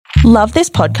Love this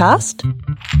podcast?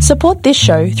 Support this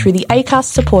show through the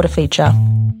Acast supporter feature.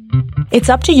 It's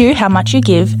up to you how much you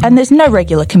give, and there's no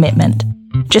regular commitment.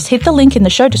 Just hit the link in the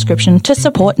show description to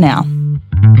support now.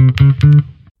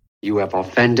 You have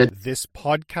offended this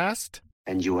podcast,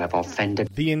 and you have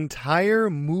offended the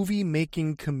entire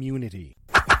movie-making community.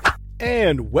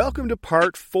 And welcome to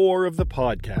part 4 of the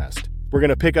podcast. We're going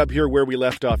to pick up here where we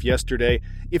left off yesterday.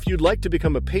 If you'd like to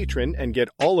become a patron and get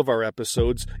all of our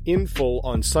episodes in full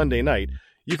on Sunday night,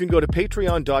 you can go to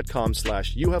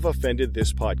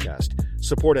patreon.com/youhaveoffendedthispodcast.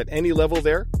 Support at any level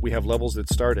there. We have levels that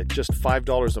start at just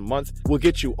 $5 a month. We'll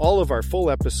get you all of our full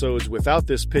episodes without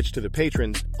this pitch to the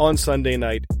patrons on Sunday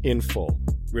night in full.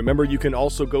 Remember, you can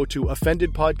also go to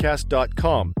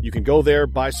offendedpodcast.com. You can go there,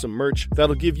 buy some merch.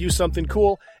 That'll give you something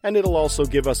cool, and it'll also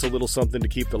give us a little something to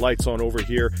keep the lights on over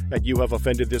here at You Have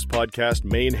Offended This Podcast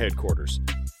main headquarters.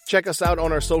 Check us out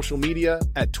on our social media.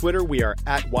 At Twitter, we are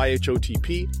at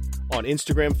YHOTP. On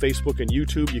Instagram, Facebook, and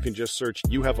YouTube, you can just search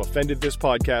You Have Offended This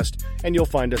Podcast, and you'll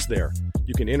find us there.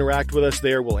 You can interact with us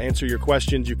there. We'll answer your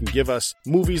questions. You can give us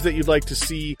movies that you'd like to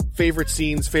see, favorite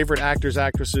scenes, favorite actors,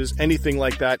 actresses, anything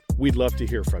like that. We'd love to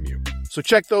hear from you. So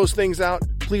check those things out.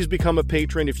 Please become a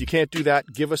patron. If you can't do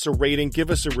that, give us a rating,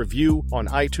 give us a review on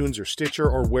iTunes or Stitcher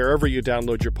or wherever you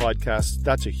download your podcasts.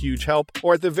 That's a huge help.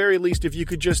 Or at the very least, if you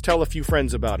could just tell a few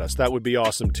friends about us, that would be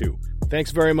awesome too.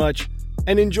 Thanks very much,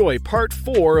 and enjoy part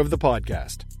 4 of the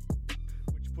podcast.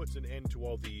 Which puts an end to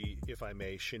all the, if I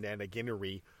may,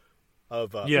 shenaniganery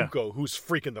of Uko, who's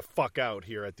freaking the fuck out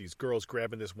here at these girls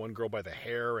grabbing this one girl by the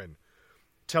hair and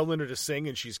telling her to sing,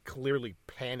 and she's clearly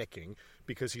panicking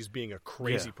because he's being a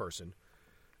crazy person.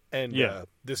 And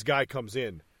this guy comes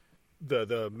in,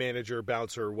 the manager,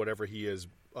 bouncer, whatever he is,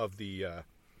 of the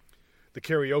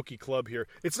karaoke club here.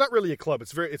 It's not really a club.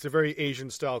 It's a very Asian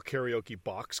style karaoke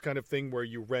box kind of thing where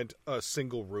you rent a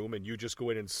single room and you just go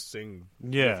in and sing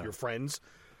with your friends.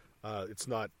 It's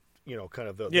not, kind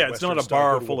of the it's not a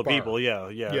bar full of bar. People. Yeah.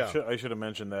 I should have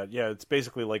mentioned that. Yeah, it's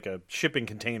basically like a shipping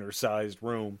container sized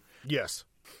room. Yes.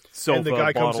 Sofa, and the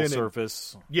guy bottle comes in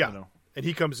surface. And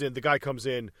he comes in. The guy comes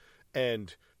in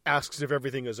and asks if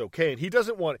everything is okay, and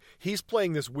he's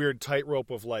playing this weird tightrope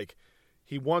of like,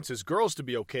 he wants his girls to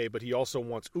be okay, but he also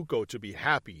wants Uko to be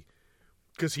happy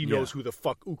because he knows who the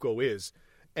fuck Uko is.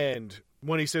 And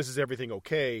when he says, is everything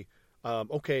okay?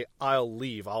 Okay, I'll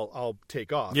leave. I'll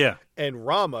take off. Yeah. And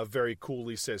Rama very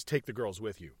coolly says, take the girls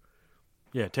with you.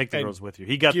 Yeah, take the girls with you.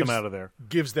 He got them out of there.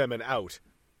 Gives them an out.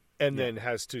 And then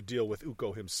has to deal with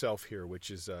Uko himself here, which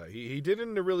is, he did it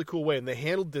in a really cool way. And they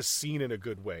handled this scene in a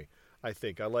good way, I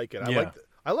think. I like it.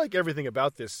 I like everything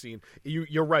about this scene.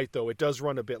 You're right, though. It does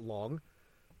run a bit long.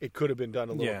 It could have been done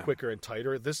a little quicker and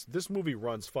tighter. This movie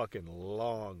runs fucking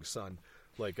long, son.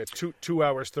 Like at 2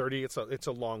 hours 30. It's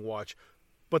a long watch,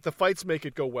 but the fights make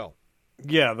it go well.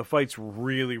 Yeah, the fights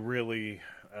really, really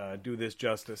do this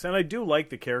justice, and I do like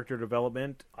the character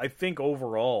development. I think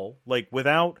overall, like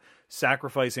without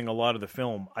sacrificing a lot of the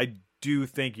film, I do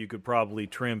think you could probably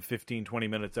trim 15-20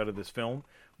 minutes out of this film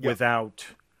without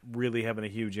really having a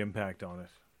huge impact on it.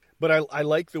 But I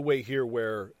like the way here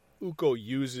where Uko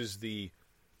uses the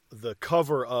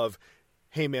cover of,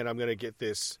 hey man, I'm going to get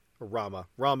this, Rama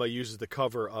uses the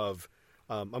cover of,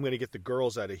 I'm going to get the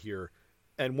girls out of here.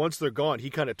 And once they're gone, he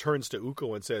kind of turns to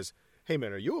Uko and says, hey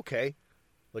man, are you okay?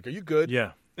 Like, are you good?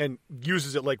 Yeah. And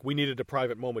uses it like, we needed a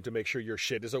private moment to make sure your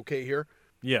shit is okay here.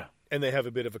 Yeah. And they have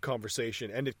a bit of a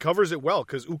conversation. And it covers it well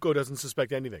because Uko doesn't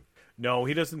suspect anything. No,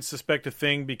 he doesn't suspect a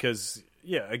thing because,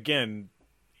 again,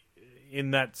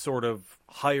 in that sort of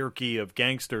hierarchy of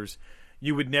gangsters,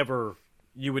 you would never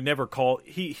call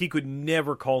he could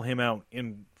never call him out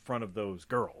in front of those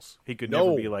girls. He could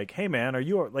never be like, hey man, are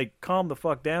you like, calm the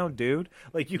fuck down, dude?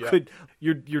 Like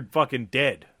you're fucking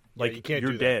dead. Like you can't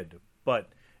you're do that. dead. But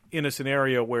in a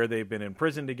scenario where they've been in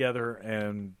prison together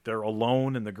and they're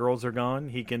alone and the girls are gone,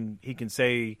 he can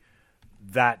say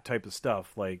that type of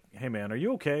stuff. Like, hey man, are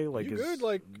you okay? Like, you good?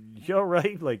 Like, you all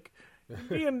right? Like,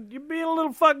 you're being a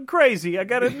little fucking crazy. I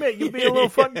gotta admit, you're being a little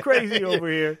fucking crazy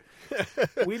over here.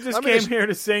 We just came here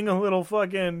to sing a little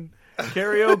fucking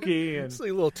karaoke and it's like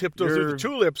a little tiptoe through the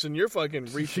tulips, and you're fucking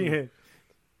reaching,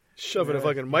 shoving a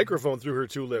fucking microphone through her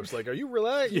tulips. Like, are you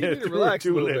relaxed? You need to relax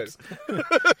a little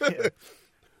bit.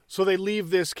 So they leave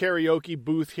this karaoke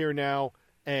booth here now,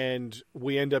 and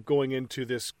we end up going into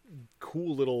this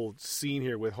cool little scene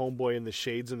here with Homeboy in the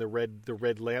shades and the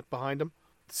red lamp behind him.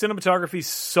 Cinematography's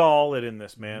solid in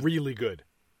this, man. Really good.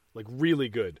 Like, really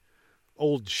good.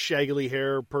 Old shaggly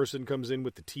hair person comes in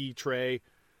with the tea tray.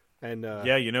 And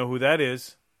you know who that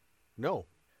is? No.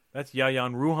 That's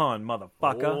Yayan Ruhan,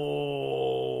 motherfucker.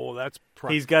 Oh, that's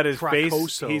He's got his Prakoso.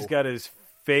 face. He's got his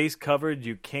face covered.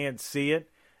 You can't see it.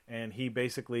 And he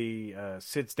basically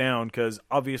sits down because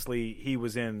obviously he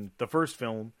was in the first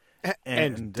film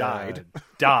and died.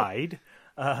 Died.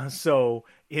 So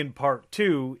in part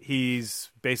 2, he's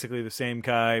basically the same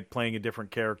guy playing a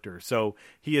different character. So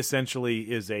he essentially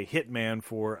is a hitman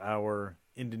for our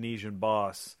Indonesian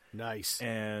boss. Nice.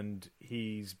 And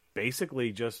he's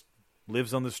basically just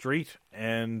lives on the street.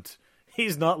 And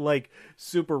he's not like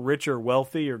super rich or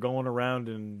wealthy or going around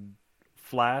in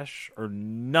flash or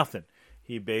nothing.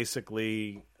 I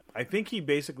think he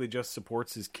basically just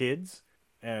supports his kids,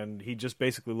 and he just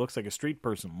basically looks like a street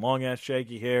person. Long-ass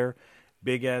shaggy hair,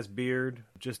 big-ass beard,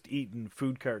 just eating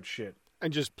food cart shit.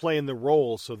 And just playing the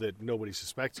role so that nobody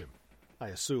suspects him, I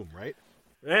assume, right?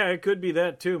 Yeah, it could be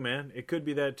that too, man. It could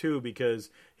be that too, because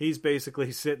he's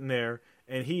basically sitting there,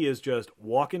 and he is just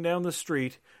walking down the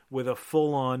street with a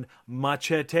full-on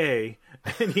machete,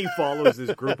 and he follows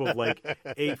this group of like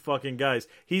 8 fucking guys.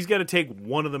 He's got to take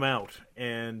one of them out,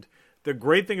 and the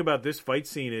great thing about this fight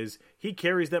scene is he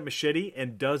carries that machete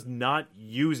and does not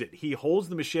use it. He holds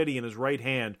the machete in his right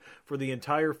hand for the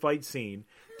entire fight scene,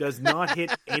 does not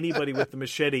hit anybody with the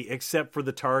machete except for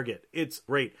the target. It's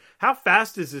great. How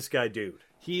fast is this guy, dude?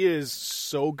 He is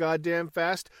so goddamn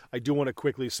fast. I do want to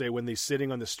quickly say when he's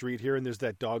sitting on the street here and there's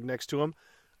that dog next to him,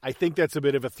 I think that's a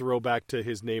bit of a throwback to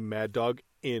his name Mad Dog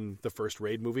in the first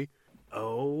Raid movie.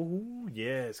 Oh,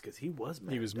 yes, because he was Mad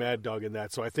Dog. He was Mad Dog in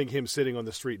that. So I think him sitting on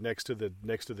the street next to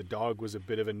the dog was a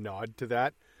bit of a nod to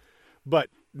that. But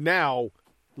now,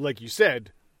 like you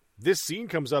said, this scene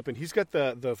comes up and he's got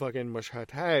the fucking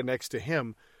machete next to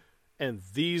him. And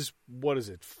these,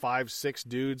 5, 6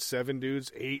 dudes, 7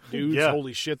 dudes, 8 dudes? Yeah.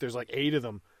 Holy shit, there's like 8 of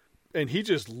them. And he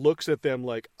just looks at them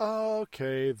like,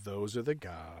 okay, those are the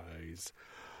guys.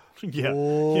 Yeah.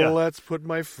 Let's put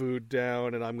my food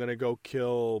down and I'm going to go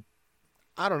kill,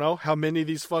 I don't know, how many of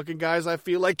these fucking guys I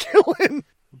feel like killing.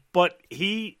 But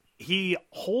he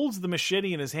holds the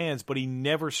machete in his hands, but he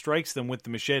never strikes them with the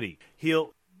machete.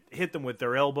 He'll hit them with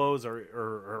their elbows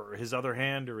or his other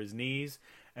hand or his knees.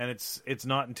 And it's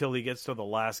not until he gets to the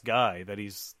last guy that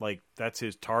he's like, that's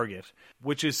his target,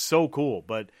 which is so cool.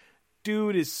 But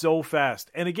dude is so fast.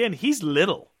 And again, he's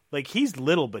little. Like, he's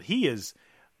little, but he is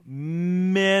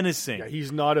menacing. Yeah,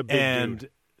 he's not a big dude. And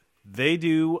they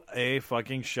do a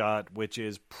fucking shot, which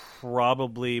is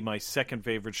probably my second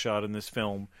favorite shot in this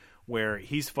film, where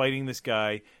he's fighting this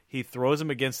guy. He throws him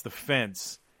against the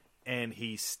fence, and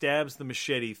he stabs the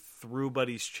machete through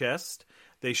Buddy's chest.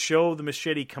 They show the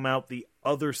machete come out the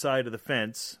other side of the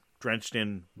fence, drenched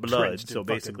in blood. So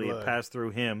basically it passed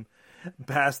through him,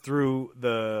 passed through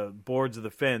the boards of the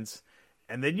fence.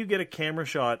 And then you get a camera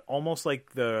shot, almost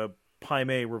like the Pai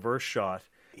Mei reverse shot.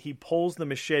 He pulls the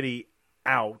machete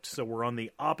out, so we're on the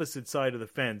opposite side of the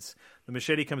fence. The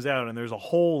machete comes out, and there's a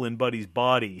hole in Buddy's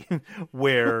body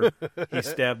where he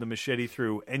stabbed the machete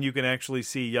through. And you can actually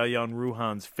see Yayan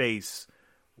Ruhan's face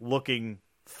looking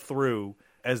through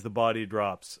as the body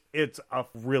drops. It's a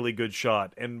really good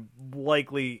shot, and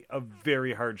likely a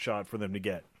very hard shot for them to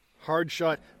get. Hard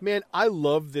shot. Man, I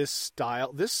love this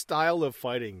style. This style of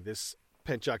fighting, this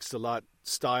Pencak Silat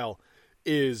style,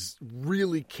 is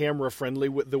really camera-friendly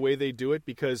with the way they do it,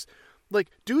 because, like,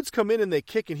 dudes come in and they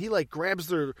kick, and he, like, grabs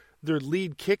their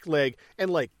lead kick leg and,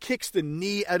 like, kicks the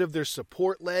knee out of their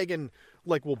support leg and,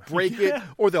 like, will break it,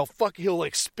 or he'll,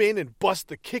 like, spin and bust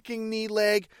the kicking knee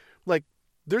leg. Like,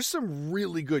 there's some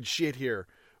really good shit here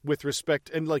with respect,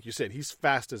 and like you said, he's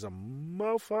fast as a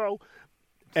mofo,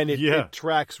 and it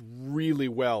tracks really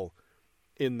well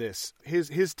in this.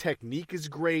 His technique is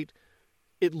great.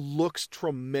 It looks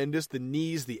tremendous. The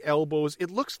knees, the elbows, it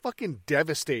looks fucking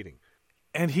devastating.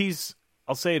 And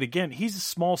I'll say it again, he's a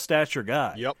small stature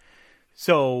guy. Yep.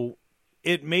 So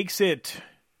it makes it,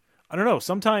 I don't know,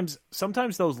 sometimes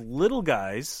those little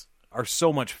guys are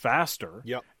so much faster.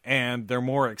 Yep. And they're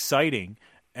more exciting.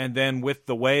 And then with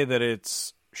the way that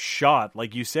it's shot,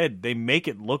 like you said, they make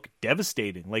it look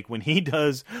devastating. Like when he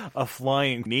does a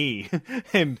flying knee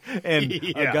and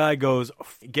a guy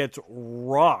gets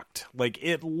rocked, like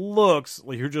it looks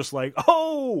like you're just like,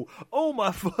 oh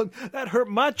my fuck, that hurt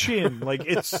my chin. Like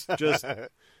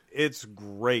it's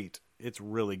great. It's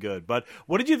really good. But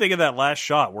what did you think of that last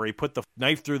shot where he put the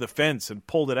knife through the fence and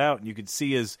pulled it out and you could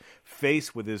see his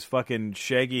face with his fucking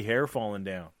shaggy hair falling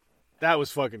down? That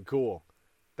was fucking cool.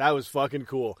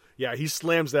 Yeah, he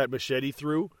slams that machete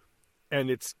through, and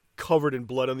it's covered in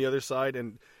blood on the other side.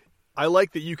 And I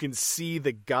like that you can see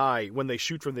the guy, when they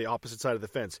shoot from the opposite side of the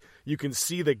fence, you can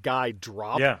see the guy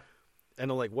drop. Yeah.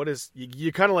 And I'm like, what is...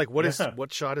 You kind of like,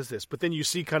 what shot is this? But then you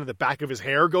see kind of the back of his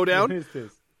hair go down. What is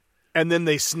this? And then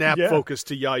they snap focus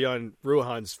to Yayan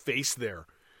Ruhan's face there.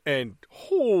 And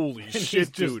holy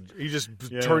shit, dude. He just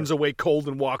turns away cold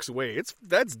and walks away.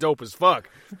 That's dope as fuck.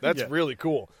 That's really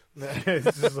cool.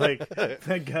 It's just like,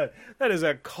 thank God. That is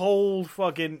a cold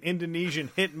fucking Indonesian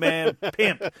hitman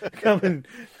pimp coming.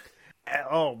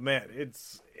 Oh, man.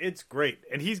 It's great.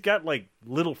 And he's got, like,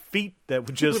 little feet that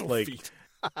would just, Little like... feet.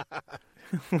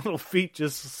 little feet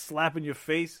just slapping your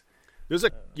face. There's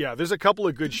a couple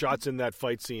of good shots in that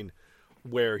fight scene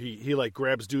where he like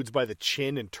grabs dudes by the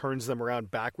chin and turns them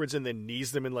around backwards and then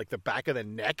knees them in like the back of the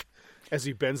neck as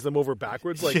he bends them over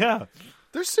backwards. Like,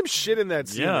 there's some shit in that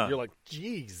scene that you're like,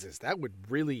 Jesus,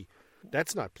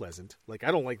 that's not pleasant. Like,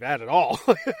 I don't like that at all.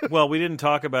 Well, we didn't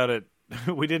talk about it.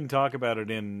 We didn't talk about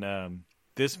it in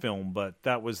this film, but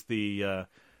that was the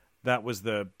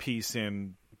piece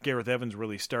in Gareth Evans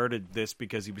really started this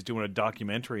because he was doing a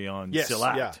documentary on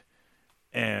Silat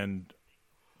and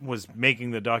was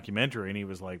making the documentary, and he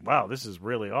was like, wow, this is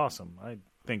really awesome. I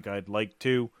think I'd like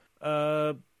to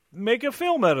make a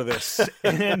film out of this.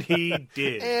 And he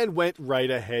did. And went right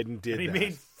ahead and did and he that.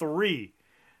 made 3.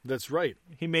 That's right.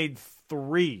 He made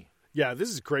 3. Yeah, this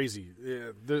is crazy.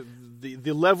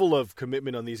 The level of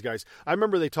commitment on these guys. I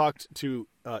remember they talked to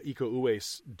Iko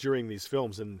Uwais during these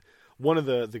films, and one of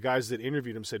the guys that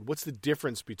interviewed him said, what's the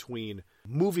difference between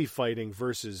movie fighting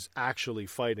versus actually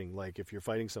fighting, like if you're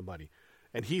fighting somebody?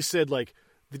 And he said, like,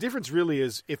 the difference really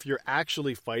is if you're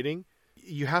actually fighting,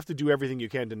 you have to do everything you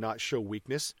can to not show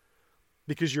weakness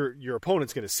because your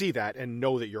opponent's going to see that and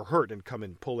know that you're hurt and come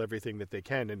and pull everything that they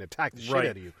can and attack the shit out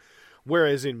of you.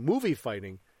 Whereas in movie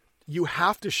fighting, you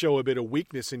have to show a bit of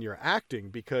weakness in your acting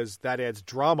because that adds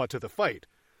drama to the fight.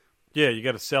 Yeah, you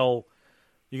got to sell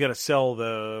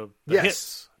the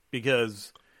hits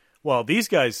because... Well, these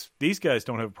guys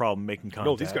don't have a problem making contact.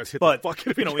 No, these guys hit the fuck out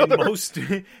of each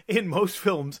other. in most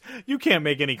films, you can't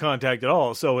make any contact at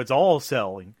all, so it's all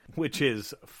selling, which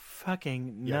is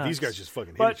fucking nuts. Yeah, these guys just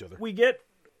fucking hit each other. We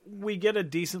get a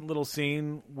decent little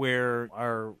scene where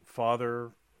our father,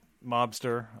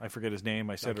 mobster, I forget his name,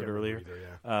 I said it earlier,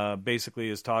 basically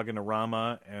is talking to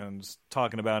Rama and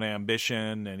talking about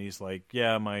ambition, and he's like,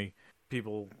 yeah, my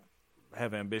people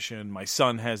have ambition. My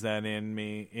son has that in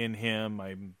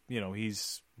him.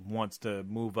 He's wants to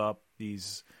move up.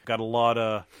 He's got a lot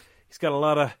of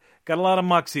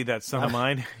moxie. That son of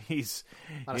mine. He's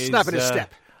snap in his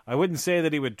step. I wouldn't say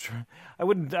that he would. I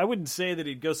wouldn't say that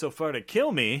he'd go so far to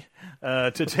kill me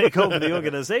to take over the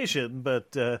organization.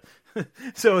 But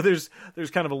so there's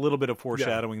kind of a little bit of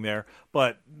foreshadowing there,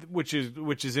 but which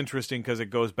is interesting because it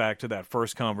goes back to that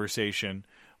first conversation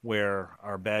where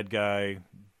our bad guy.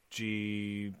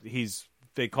 They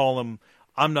call him,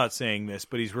 I'm not saying this,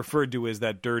 but he's referred to as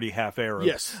that dirty half Arab.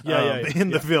 Yes. In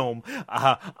the film.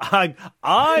 I'm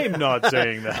not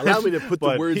saying that. Allow me to put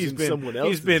the words in someone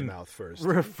else's mouth first.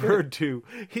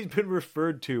 He's been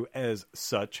referred to as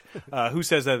such. Who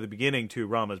says that at the beginning to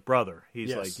Rama's brother?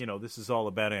 He's like, this is all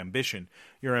about ambition.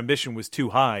 Your ambition was too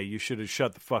high. You should have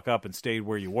shut the fuck up and stayed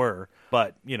where you were.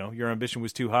 But, your ambition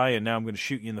was too high, and now I'm going to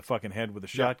shoot you in the fucking head with a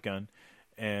shotgun.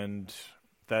 And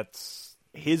that's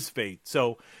his fate.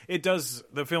 So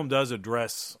the film does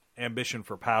address ambition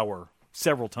for power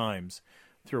several times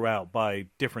throughout by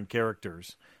different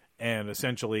characters. And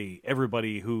essentially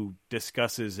everybody who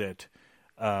discusses it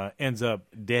ends up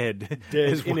dead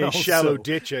as well. In a shallow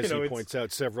ditch, as he points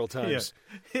out several times.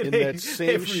 Yeah. In that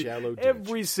same shallow ditch.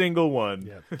 Every single one.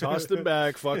 Yeah. Toss them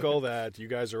back. Fuck all that. You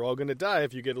guys are all going to die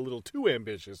if you get a little too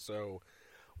ambitious. So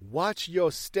watch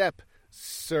your step,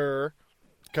 sir.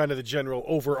 Kind of the general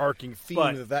overarching theme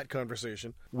of that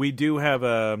conversation. We do have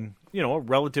a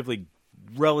relatively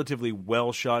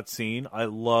well shot scene. I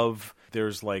love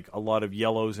there's like a lot of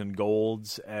yellows and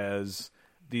golds as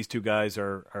these two guys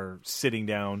are sitting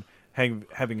down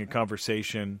having a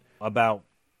conversation about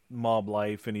mob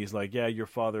life, and he's like, yeah, your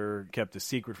father kept a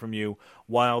secret from you,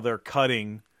 while they're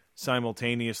cutting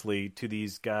simultaneously to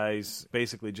these guys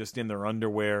basically just in their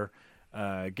underwear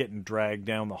getting dragged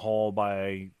down the hall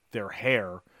by their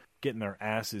hair, getting their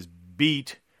asses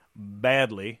beat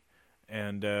badly,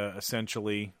 and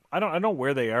essentially, I don't know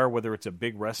where they are, whether it's a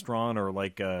big restaurant or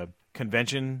like a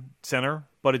convention center,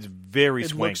 but it's very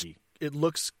swanky. It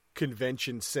looks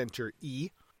convention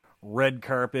center-y. Red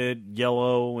carpet,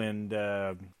 yellow and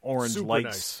orange Super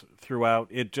lights throughout.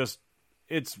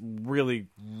 It's really,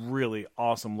 really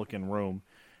awesome looking room,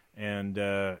 and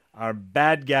our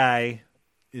bad guy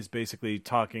is basically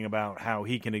talking about how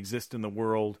he can exist in the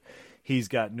world. He's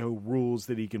got no rules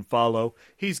that he can follow.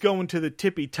 He's going to the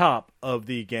tippy top of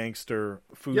the gangster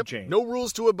food chain. No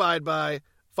rules to abide by.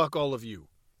 Fuck all of you.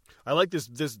 I like this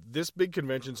big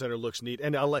convention center looks neat,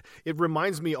 and it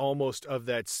reminds me almost of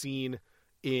that scene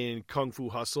in Kung Fu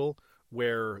Hustle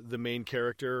where the main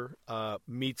character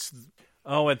meets.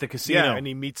 At the casino. Yeah, and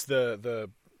he meets the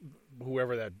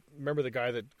whoever that. Remember the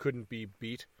guy that couldn't be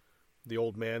beat, the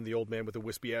old man with the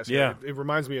wispy ass. Yeah, it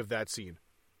reminds me of that scene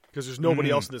because there's nobody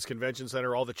else in this convention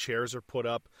center. All the chairs are put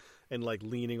up and like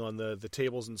leaning on the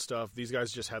tables and stuff. These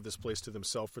guys just have this place to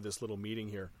themselves for this little meeting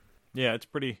here. Yeah,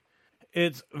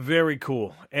 it's very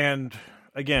cool. And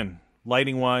again,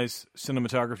 lighting wise,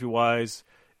 cinematography wise,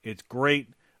 it's great.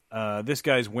 This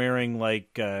guy's wearing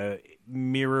like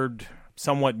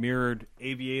somewhat mirrored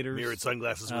aviators. Mirrored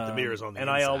sunglasses with the mirrors on the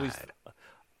inside. I always...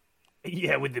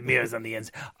 Yeah, with the mirrors on the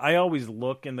ends. I always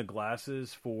look in the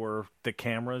glasses for the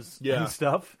cameras and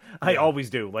stuff. I always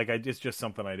do. Like, it's just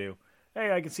something I do.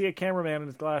 Hey, I can see a cameraman in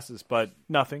his glasses, but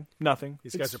nothing.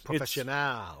 These guys are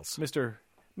professionals.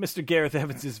 Mr. Gareth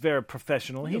Evans is very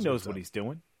professional. He knows what he's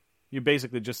doing. You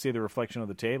basically just see the reflection of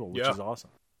the table, which is awesome.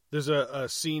 There's a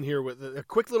scene here with a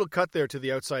quick little cut there to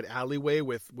the outside alleyway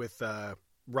with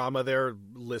Rama there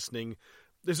listening.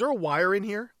 Is there a wire in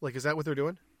here? Like, is that what they're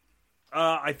doing?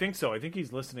 I think so. I think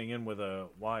he's listening in with a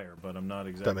wire, but I'm not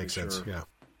exactly sure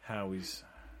how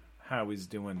he's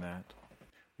doing that.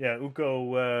 Yeah,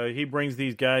 Uko, he brings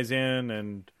these guys in,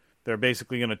 and they're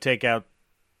basically going to take out.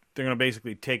 They're going to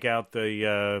basically take out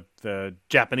the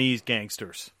Japanese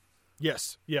gangsters.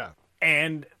 Yes. Yeah.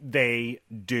 And they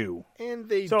do.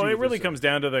 So it really comes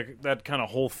down to that kind of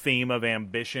whole theme of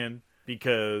ambition,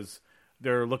 because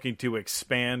they're looking to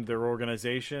expand their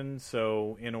organization.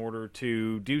 So in order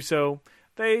to do so,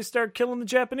 they start killing the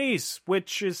Japanese,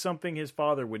 which is something his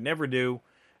father would never do.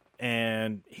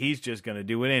 And he's just going to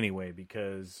do it anyway,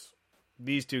 because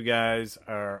these two guys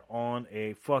are on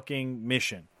a fucking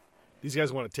mission. These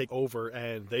guys want to take over,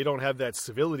 and they don't have that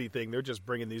civility thing. They're just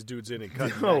bringing these dudes in and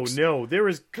cutting necks. No. There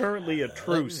is currently a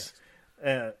truce,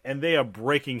 and they are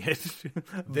breaking it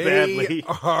badly. They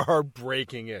are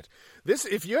breaking it.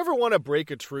 If you ever want to break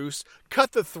a truce,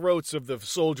 cut the throats of the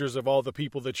soldiers of all the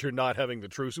people that you're not having the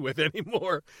truce with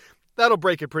anymore. That'll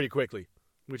break it pretty quickly,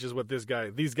 which is what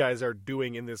these guys are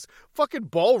doing in this fucking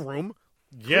ballroom.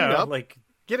 Yeah, like...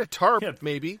 Get a tarp,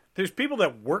 maybe. There's people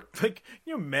that work. Like, can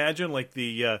you imagine, like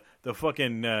the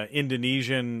fucking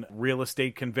Indonesian real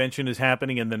estate convention is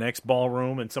happening in the next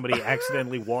ballroom, and somebody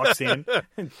accidentally walks in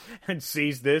and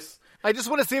sees this. I just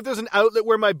want to see if there's an outlet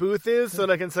where my booth is, so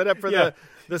that I can set up for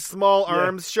the small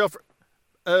arms show.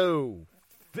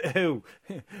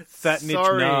 Fat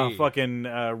Nitch Nah fucking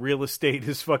real estate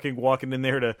is fucking walking in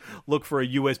there to look for a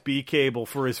USB cable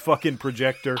for his fucking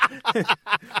projector.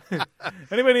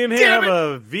 Anybody in here have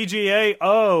a VGA?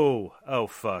 Oh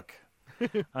fuck.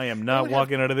 I am not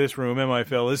walking out of this room, am I,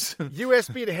 fellas?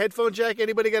 USB to headphone jack?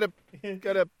 Anybody got a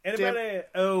Anybody?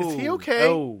 Is he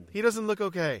okay? He doesn't look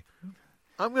okay.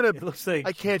 It looks like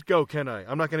I can't go, can I?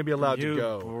 I'm not going to be allowed to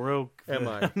go. Broke. Am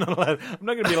I? I'm not going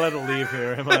to be allowed to leave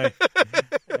here, am I?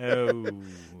 Oh.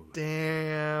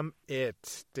 Damn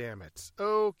it.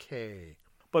 Okay.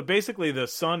 But basically the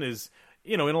son is,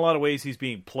 in a lot of ways he's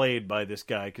being played by this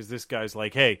guy, because this guy's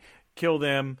like, hey, kill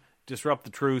them, disrupt the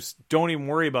truce, don't even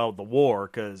worry about the war,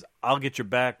 because I'll get your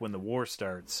back when the war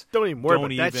starts. Don't even worry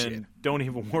about that shit. Don't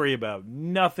even worry about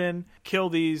nothing. Kill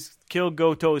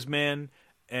Goto's men.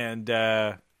 And,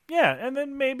 and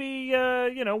then maybe,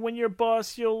 when you're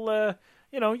boss, you'll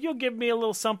give me a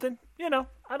little something.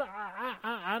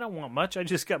 I don't want much. I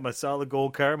just got my solid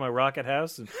gold car, my rocket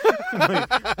house, and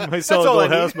my solid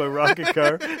gold house, my rocket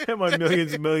car, and my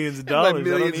millions and millions of dollars. My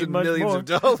millions and millions of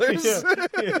dollars.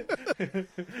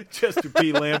 Chester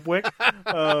P. Lampwick.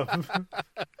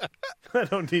 I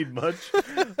don't need much.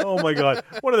 Oh my God.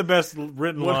 One of the best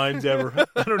written lines ever.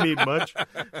 I don't need much.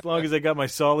 As long as I got my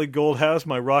solid gold house,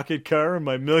 my rocket car, and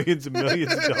my millions and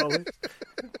millions of dollars.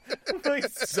 My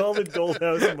solid gold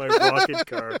house and my rocket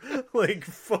car. Like,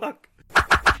 fuck.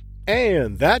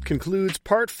 And that concludes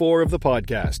part 4 of the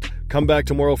podcast. Come back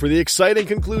tomorrow for the exciting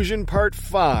conclusion, part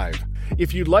 5.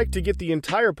 If you'd like to get the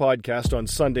entire podcast on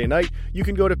Sunday night, you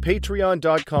can go to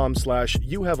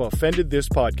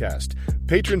patreon.com/youhaveoffendedthispodcast.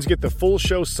 Patrons get the full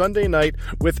show Sunday night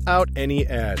without any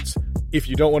ads. If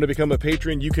you don't want to become a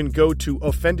patron, you can go to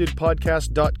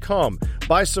offendedpodcast.com.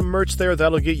 Buy some merch there.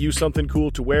 That'll get you something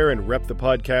cool to wear and rep the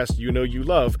podcast you know you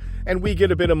love. And we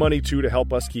get a bit of money, too, to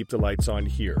help us keep the lights on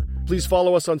here. Please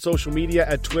follow us on social media.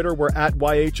 At Twitter, we're at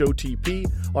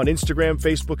YHOTP. On Instagram,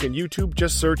 Facebook, and YouTube,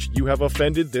 just search You Have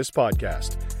Offended This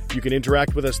Podcast. You can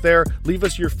interact with us there. Leave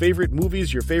us your favorite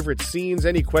movies, your favorite scenes,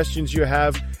 any questions you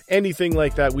have, anything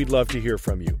like that. We'd love to hear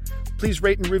from you. Please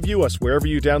rate and review us wherever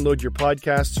you download your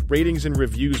podcasts. Ratings and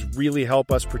reviews really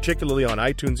help us, particularly on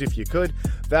iTunes if you could.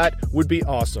 That would be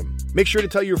awesome. Make sure to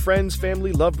tell your friends,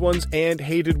 family, loved ones, and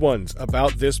hated ones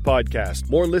about this podcast.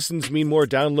 More listens mean more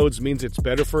downloads means it's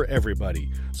better for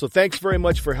everybody. So thanks very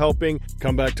much for helping.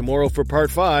 Come back tomorrow for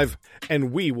part 5,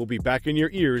 and we will be back in your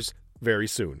ears very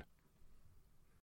soon.